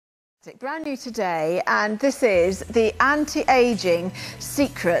Brand new today, and this is the anti-aging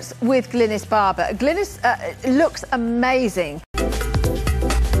secrets with Glynis Barber. Glynis looks amazing.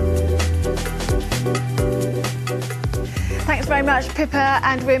 Thanks very much, Pippa,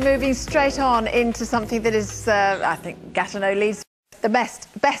 and we're moving straight on into something that is, I think, Gatineau leads the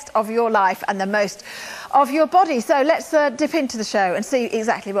best of your life and the most of your body. So let's dip into the show and see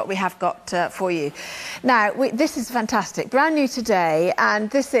exactly what we have got for you. Now, this is fantastic. Brand new today, and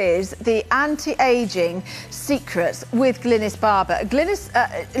this is the anti-aging secrets with Glynis Barber. Glynis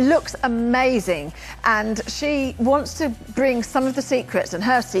looks amazing, and she wants to bring some of the secrets, and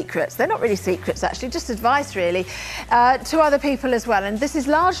her secrets, they're not really secrets actually, just advice really, to other people as well. And this is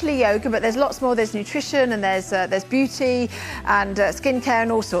largely yoga, but there's lots more. There's nutrition, and there's beauty and skincare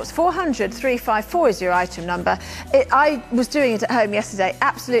and all sorts. 400 354 is your item number. I was doing it at home yesterday.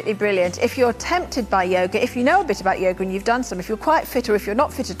 Absolutely brilliant. If you're tempted by yoga, if you know a bit about yoga and you've done some, if you're quite fit or if you're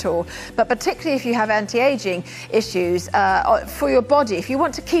not fit at all, but particularly if you have anti-aging issues for your body, if you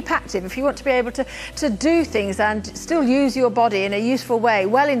want to keep active, if you want to be able to do things and still use your body in a useful way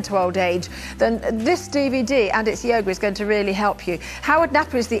well into old age, then this DVD and its yoga is going to really help you. Howard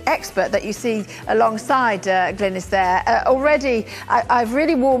Napper is the expert that you see alongside Glynis there. Already I've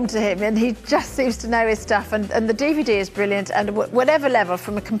really warmed to him, and he just seems to know his stuff, and the DVD is brilliant, and whatever level,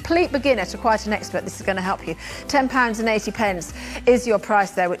 from a complete beginner to quite an expert, this is going to help you. £10.80 is your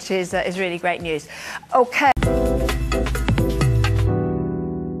price there, which is really great news. Okay.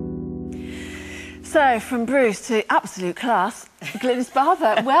 So, from Bruce to absolute class, Glynis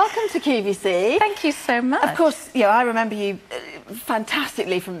Barber, welcome to QVC. Thank you so much. Of course, you know, I remember you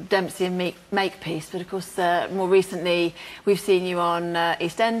fantastically from Dempsey and Makepeace, but of course, more recently, we've seen you on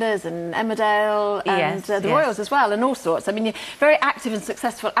EastEnders and Emmerdale and the Royals as well, and all sorts. I mean, you're a very active and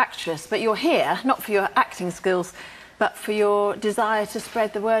successful actress, but you're here not for your acting skills, but for your desire to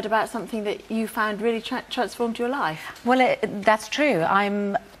spread the word about something that you found really transformed your life. Well, that's true.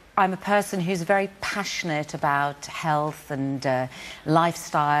 I'm a person who's very passionate about health and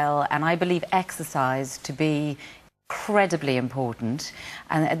lifestyle, and I believe exercise to be incredibly important,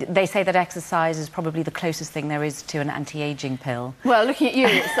 and they say that exercise is probably the closest thing there is to an anti-aging pill. Well, looking at you,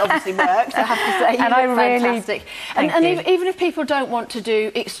 it's obviously worked, I have to say. You look fantastic. And even if people don't want to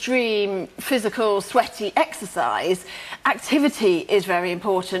do extreme physical sweaty exercise, activity is very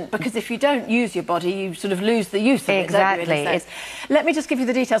important, because if you don't use your body, you sort of lose the use of it. Exactly. Let me just give you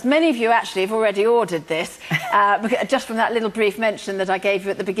the details. Many of you actually have already ordered this, just from that little brief mention that I gave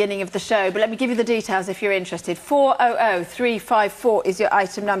you at the beginning of the show, but let me give you the details if you're interested. 400 354 is your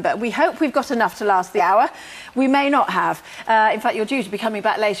item number. We hope we've got enough to last the hour. We may not have. In fact, you're due to be coming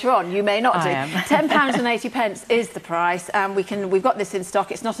back later on. You may not do. £10.80 is the price, and we've got this in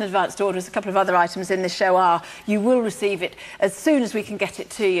stock. It's not an advanced order, as a couple of other items in this show are. You will receive it as soon as we can get it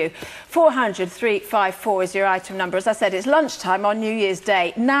to you. 400 354 is your item number. As I said, it's lunchtime on New Year's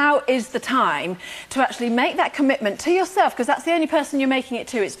Day. Now is the time to actually make that commitment to yourself, because that's the only person you're making it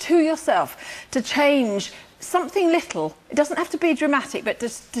to. It's to yourself, to change something little. It doesn't have to be dramatic, but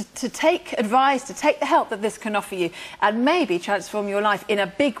to take advice, to take the help that this can offer you, and maybe transform your life in a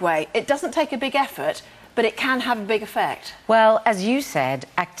big way. It doesn't take a big effort, but it can have a big effect. Well, as you said,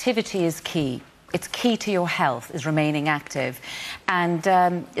 activity is key. It's key to your health, is remaining active. And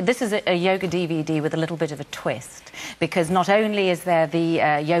this is a yoga DVD with a little bit of a twist, because not only is there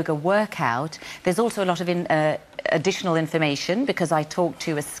the yoga workout, there's also a lot of additional information, because I talk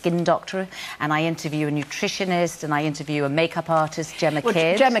to a skin doctor, and I interview a nutritionist, and I interview a makeup artist, Gemma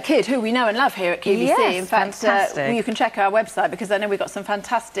Kidd. Gemma Kidd, who we know and love here at QVC. Yes, in fact, fantastic. You can check our website, because I know we've got some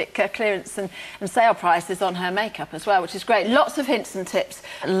fantastic clearance and sale prices on her makeup as well, which is great. Lots of hints and tips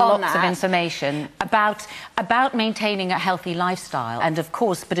on that. Lots of information about maintaining a healthy lifestyle, and of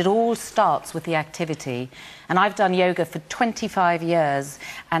course, but it all starts with the activity. And I've done yoga for 25 years,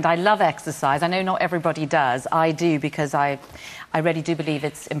 and I love exercise. I know not everybody does. I do, because I really do believe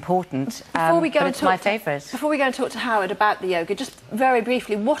it's important. Before we go, it's my favourite. Before we go and talk to Howard about the yoga, just very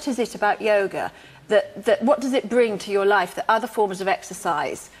briefly, what is it about yoga what does it bring to your life that other forms of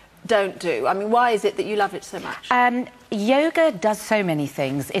exercise don't do? I mean, why is it that you love it so much? Yoga does so many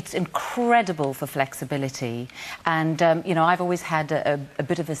things. It's incredible for flexibility, and you know, I've always had a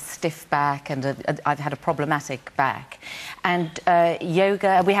bit of a stiff back, and I've had a problematic back, and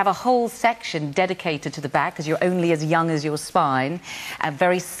yoga, we have a whole section dedicated to the back, because you're only as young as your spine.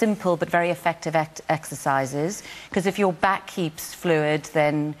 Very simple but very effective exercises, because if your back keeps fluid,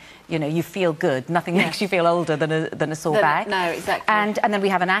 then you know, you feel good. Nothing makes you feel older than a sore back. No, exactly. And then we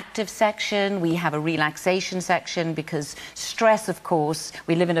have an active section, we have a relaxation section, because because stress, of course,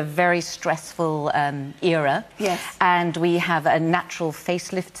 we live in a very stressful era. Yes. And we have a natural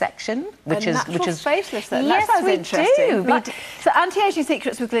facelift section, which is facelift. Yes, that sounds we interesting. do. So, Anti-Aging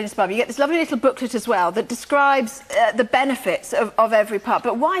Secrets with Glynis Barber. You get this lovely little booklet as well that describes the benefits of every part.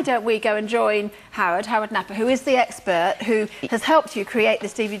 But why don't we go and join Howard Napper, who is the expert who has helped you create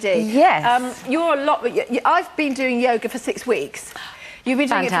this DVD? Yes. You're a lot. I've been doing yoga for 6 weeks. You've been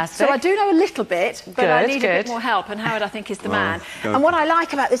doing Fantastic. it, so I do know a little bit, but I need a bit good. more help, and Howard, I think, is the man. And what I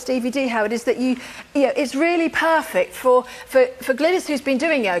like about this DVD, Howard, is that you know, it's really perfect for Glynis, who's been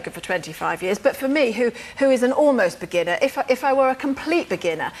doing yoga for 25 years, but for me, who is an almost beginner. If I were a complete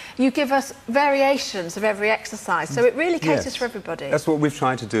beginner, you give us variations of every exercise, so it really caters for everybody. That's what we've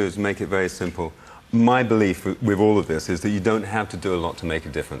tried to do, is make it very simple. My belief with all of this is that you don't have to do a lot to make a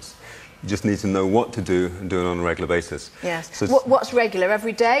difference. You just need to know what to do and do it on a regular basis. Yes. So what's regular?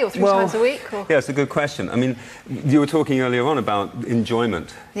 Every day or 3 times a week? Or? Yeah, it's a good question. I mean, you were talking earlier on about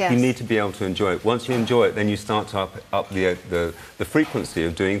enjoyment. Yes. You need to be able to enjoy it. Once you enjoy it, then you start to up the frequency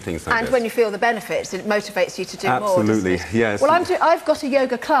of doing things like this. And when you feel the benefits, it motivates you to do more. Absolutely, yes. Well, I've got a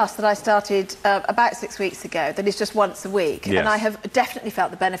yoga class that I started about 6 weeks ago that is just once a week, yes. and I have definitely felt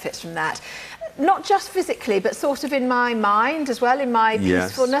the benefits from that. Not just physically, but sort of in my mind as well, in my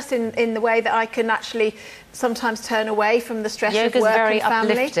peacefulness, in the way that I can actually sometimes turn away from the stress of work very and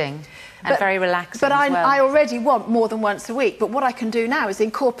family. uplifting and very relaxing But as well. I already want more than once a week. But what I can do now is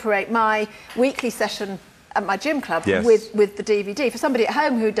incorporate my weekly session at my gym club with the DVD. For somebody at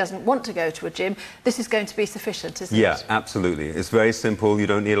home who doesn't want to go to a gym, this is going to be sufficient, isn't it? Yeah, absolutely. It's very simple. You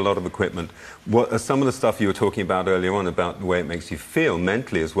don't need a lot of equipment. What some of the stuff you were talking about earlier on, about the way it makes you feel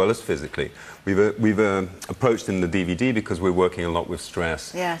mentally as well as physically, we've approached in the DVD because we're working a lot with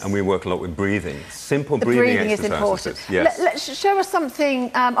stress. Yes. And we work a lot with breathing. Simple The breathing breathing is important. Yes. Let's show us something.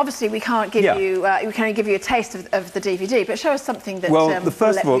 Obviously, we can't give you we can only give you a taste of the DVD, but show us something that. Well,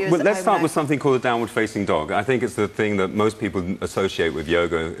 first of all, let's start know. with something called a downward-facing dog. I think it's the thing that most people associate with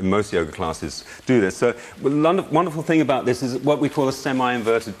yoga. Most yoga classes do this. So, the wonderful thing about this is what we call a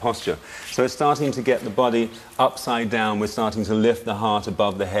semi-inverted posture. So it's starting to get the body upside down. We're starting to lift the heart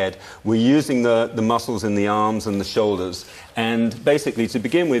above the head. We're using the muscles in the arms and the shoulders. And basically, to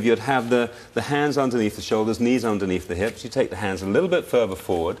begin with, you'd have the hands underneath the shoulders, knees underneath the hips. You take the hands a little bit further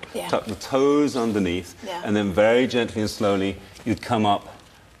forward, tuck the toes underneath, and then very gently and slowly, you'd come up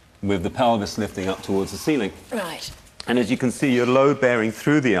with the pelvis lifting up towards the ceiling. Right. And as you can see, you're load-bearing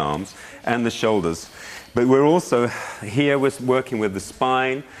through the arms and the shoulders. But we're also, here we're working with the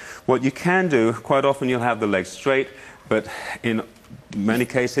spine. What you can do, quite often you'll have the legs straight, but in many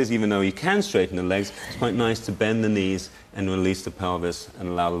cases, even though you can straighten the legs, it's quite nice to bend the knees and release the pelvis and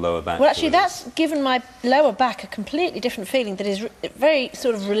allow the lower back. Well, actually, that's given my lower back a completely different feeling that is very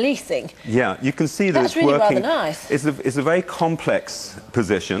sort of releasing. Yeah, you can see that that's it's really working. Rather nice. It's a very complex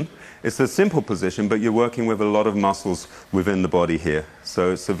position. It's a simple position, but you're working with a lot of muscles within the body here.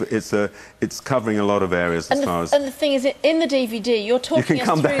 So it's covering a lot of areas as far as... And the thing is, in the DVD, you're talking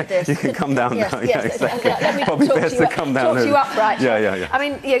us through this. You can come down now. Yes, exactly. let me Probably talk best to you to come down. Talk you upright. Yeah. I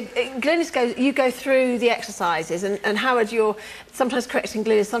mean, Glynis you go through the exercises, and Howard, you're sometimes correcting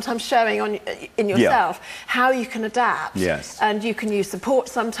Glynis, sometimes showing in yourself how you can adapt. Yes. And you can use support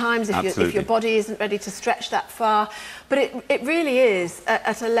sometimes if your body isn't ready to stretch that far. But it really is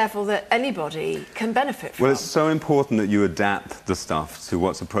at a level that anybody can benefit from. Well, it's so important that you adapt the stuff to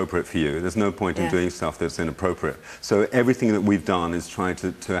what's appropriate for you. There's no point in doing stuff that's inappropriate. So everything that we've done is try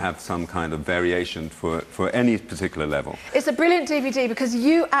to have some kind of variation for any particular level. It's a brilliant DVD because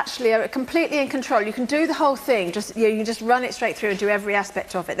you actually are completely in control. You can do the whole thing. You can just run it straight through and do every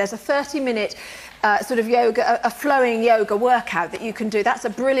aspect of it. There's a 30-minute sort of yoga, a flowing yoga workout that you can do. That's a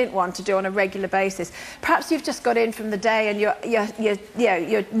brilliant one to do on a regular basis. Perhaps you've just got in from the day and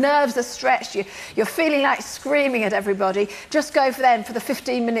your nerves are stretched, you're feeling like screaming at everybody. Just go for the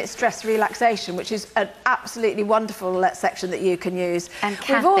 15-minute stress relaxation, which is an absolutely wonderful section that you can use. And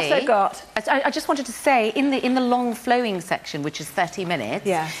Kathy, we've also got... I just wanted to say, in the long flowing section, which is 30 minutes,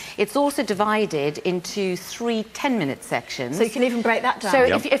 it's also divided into 3 10-minute sections. So you can even break that down. So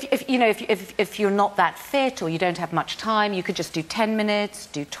if you're not that fit or you don't have much time, you could just do 10 minutes,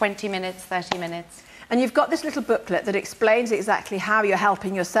 do 20 minutes, 30 minutes. And you've got this little booklet that explains exactly how you're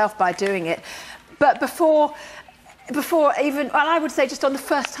helping yourself by doing it. But before before even, well, I would say just on the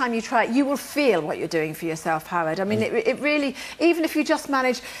first time you try it, you will feel what you're doing for yourself, Howard. I mean, it really, even if you just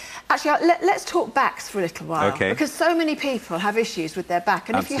manage... Actually, let's talk backs for a little while. Okay. Because so many people have issues with their back.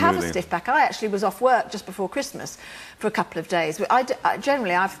 And Absolutely. if you have a stiff back, I actually was off work just before Christmas for a couple of days.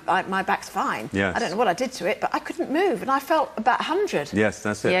 Generally, my back's fine. Yes. I don't know what I did to it, but I couldn't move, and I felt about 100. Yes,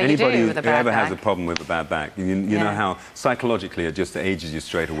 that's it. Yeah, Anybody you do who with a bad ever has back. a problem with a bad back, you know how psychologically it just ages you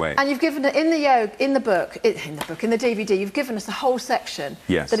straight away. And you've given it in the DVD, you've given us a whole section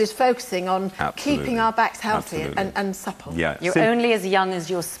that is focusing on keeping our backs healthy and supple. Yeah. You're only as young as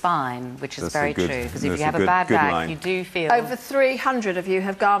your spine, which is very true, because if you have a bad back, you do feel... Over 300 of you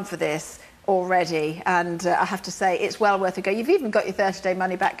have gone for this already, and I have to say it's well worth a go. You've even got your 30-day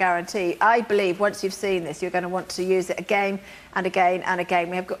money-back guarantee. I believe once you've seen this, you're going to want to use it again and again and again.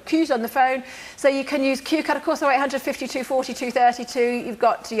 We have got Q's on the phone, so you can use Q card, of course, 0800 52 42 32. You've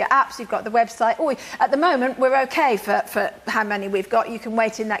got your apps, you've got the website. Oh, at the moment, we're OK for how many we've got. You can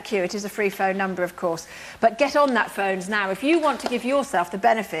wait in that queue. It is a free phone number, of course. But get on that phones now. If you want to give yourself the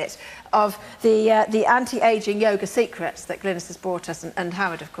benefit of the anti-aging yoga secrets that Glynis has brought us, and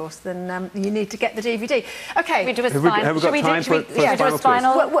Howard, of course, then you need to get the DVD. OK. We do a Have we got time for a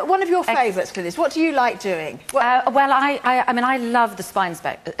spinal? One of your favourites, Glynis. What do you like doing? Well, I mean, I love the spine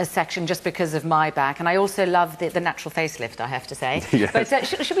section just because of my back, and I also love the natural facelift, I have to say. Yes.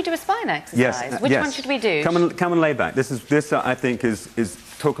 But should we do a spine exercise? Yes. Which one should we do? Come and lay back. This I think is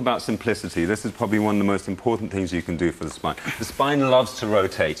talk about simplicity. This is probably one of the most important things you can do for the spine. The spine loves to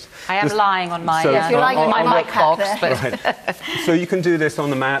rotate. I am lying on my mic box, but... Right. So you can do this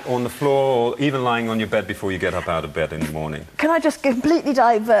on the mat, on the floor, or even lying on your bed before you get up out of bed in the morning. Can I just completely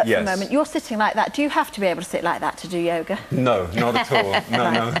divert for a Yes. moment? You're sitting like that. Do you have to be able to sit like that to do yoga? No, not at all.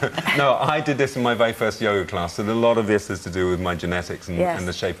 No, I did this in my very first yoga class, so a lot of this is to do with my genetics and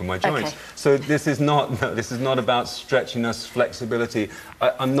the shape of my joints. Okay. So this is not about stretchiness, flexibility.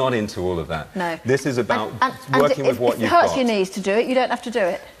 I'm not into all of that. No. This is about working with what you've got. If it hurts your knees to do it, you don't have to do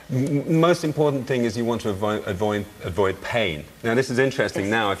it. Most important thing is you want to avoid pain. Now this is interesting.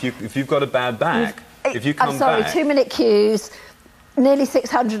 Now, if you've got a bad back, if you come I'm sorry, back, 2-minute queues. Nearly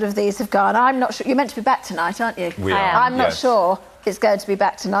 600 of these have gone. I'm not sure. You're meant to be back tonight, aren't you? We are. I'm not yes. sure it's going to be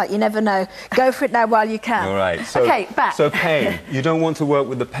back tonight. You never know. Go for it now while you can. All right. So, OK, back. So pain. You don't want to work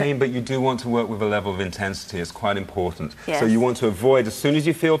with the pain, but you do want to work with a level of intensity. It's quite important. Yes. So you want to avoid, as soon as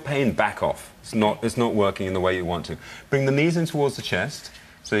you feel pain, back off. It's not working in the way you want to. Bring the knees in towards the chest,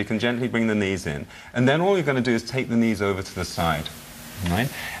 so you can gently bring the knees in. And then all you're going to do is take the knees over to the side. Right?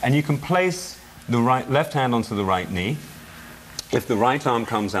 And you can place the left hand onto the right knee. If the right arm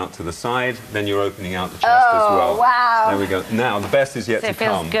comes out to the side, then you're opening out the chest as well. Wow. There we go. Now, the best is yet to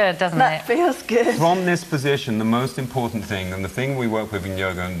come. It feels good, doesn't it? That feels good. From this position, the most important thing, and the thing we work with in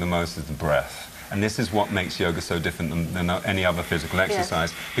yoga the most, is the breath. And this is what makes yoga so different than any other physical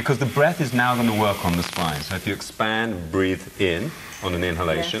exercise, because the breath is now going to work on the spine. So if you expand, breathe in on an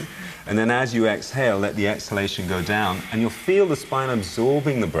inhalation, and then as you exhale, let the exhalation go down, and you'll feel the spine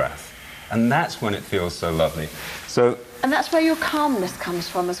absorbing the breath. And that's when it feels so lovely. So. And that's where your calmness comes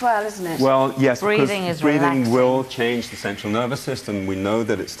from as well, isn't it? Well, yes, breathing because is breathing relaxing. will change the central nervous system. We know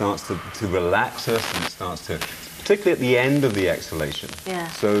that it starts to relax us, and it starts to, particularly at the end of the exhalation. Yeah.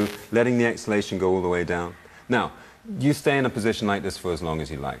 So letting the exhalation go all the way down. Now, you stay in a position like this for as long as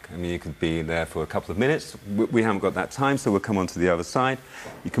you like. I mean, you could be there for a couple of minutes. We haven't got that time, so we'll come on to the other side.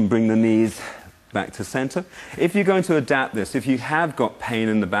 You can bring the knees back to center. If you're going to adapt this, if you have got pain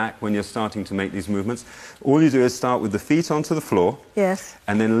in the back when you're starting to make these movements, all you do is start with the feet onto the floor. Yes.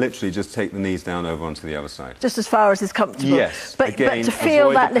 And then literally just take the knees down over onto the other side. Just as far as is comfortable. Yes. But to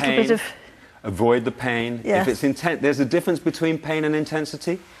feel that little bit of... Avoid the pain. Yes. If it's intense, there's a difference between pain and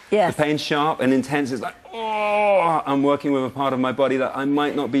intensity. Yes. The pain's sharp, and intense is like, oh, I'm working with a part of my body that I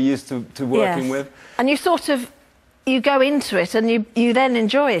might not be used to working with. And you sort of... You go into it and you then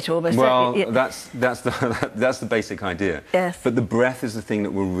enjoy it almost. Well, that's the basic idea. Yes. But the breath is the thing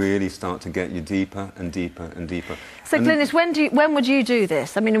that will really start to get you deeper and deeper and deeper. So, Glynis, when would you do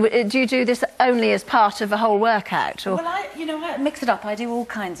this? I mean, do you do this only as part of a whole workout? Or? Well, I mix it up. I do all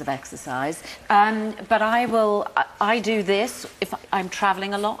kinds of exercise, but I do this if I'm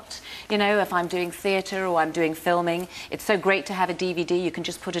travelling a lot. You know, if I'm doing theatre or I'm doing filming, it's so great to have a DVD. You can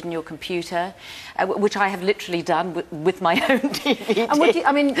just put it in your computer, which I have literally done with my own DVD. And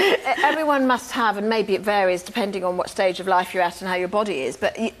I mean, everyone must have, and maybe it varies depending on what stage of life you're at and how your body is,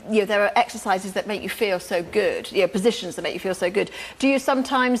 but there are exercises that make you feel so good, positions that make you feel so good. Do you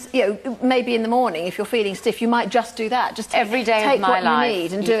sometimes, maybe in the morning, if you're feeling stiff, you might just do that? Just every day of my life. Take what you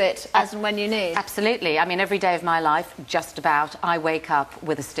need and do it as and when you need. Absolutely. I mean, every day of my life, just about, I wake up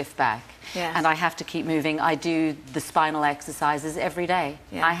with a stiff back. Yes. And I have to keep moving. I do the spinal exercises every day.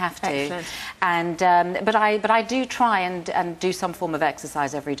 Yeah. I have to. Excellent. And but I do try and do some form of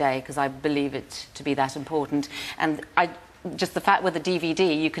exercise every day because I believe it to be that important. And just the fact with the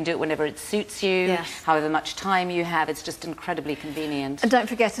DVD, you can do it whenever it suits you, yes, however much time you have. It's just incredibly convenient. And don't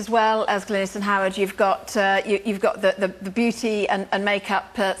forget, as well as Glynis and Howard, you've got the beauty and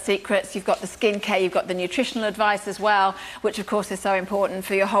makeup secrets. You've got the skincare. You've got the nutritional advice as well, which of course is so important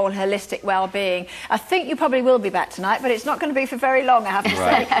for your whole holistic well-being. I think you probably will be back tonight, but it's not going to be for very long, I have to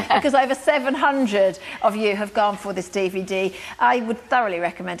say, because over 700 of you have gone for this DVD. I would thoroughly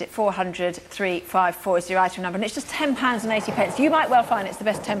recommend it. 400 354 is your item number, and it's just £10.80. You might well find it's the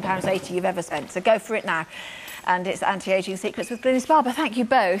best £10.80 you've ever spent, so go for it now. And it's Anti-Aging Secrets with Glynis Barber. Thank you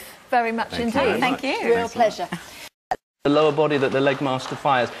both very much indeed. Thank you. Real pleasure. The lower body that the leg master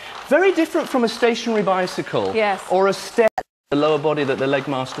fires. Very different from a stationary bicycle. Yes. Or a step. The lower body that the leg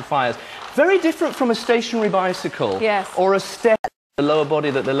master fires. Very different from a stationary bicycle. Yes. Or a step. The lower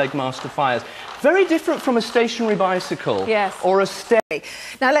body that the leg master fires. Very different from a stationary bicycle. Yes. Or a step.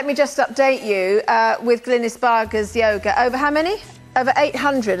 Now let me just update you with Glynis Barber's yoga. Over how many? Over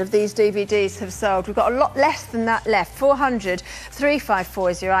 800 of these DVDs have sold. We've got a lot less than that left. 400 354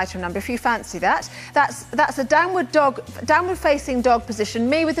 is your item number if you fancy that. That's a downward facing dog position.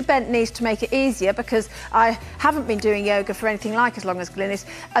 Me with the bent knees to make it easier because I haven't been doing yoga for anything like as long as Glynis.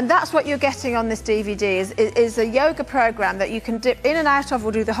 And that's what you're getting on this DVD is a yoga program that you can dip in and out of.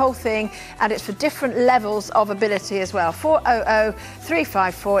 We'll do the whole thing, and it's for different levels of ability as well. 400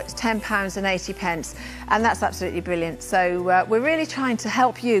 354. It's £10.80, and that's absolutely brilliant. So we're really trying to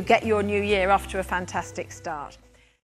help you get your new year off to a fantastic start.